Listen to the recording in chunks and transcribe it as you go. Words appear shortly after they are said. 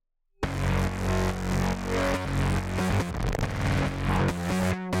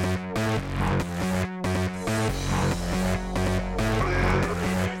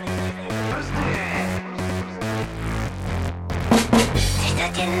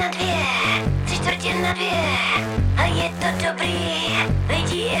3/4, 3/4 a je to dobrý,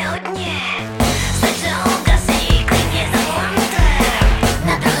 lidí je hodně. Začnou gasy, klidně zavolante,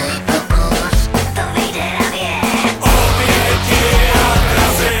 na druhý pokus to vyjde hravě. Oběti a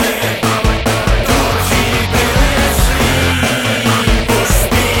drazy, kteří byli zlí, už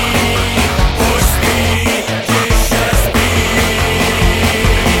spí, tiše spí.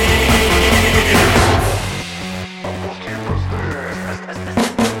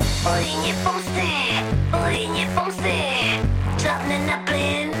 Bohyně pomsty, šlápne na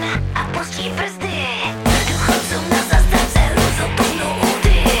plyn a pustí brzdy.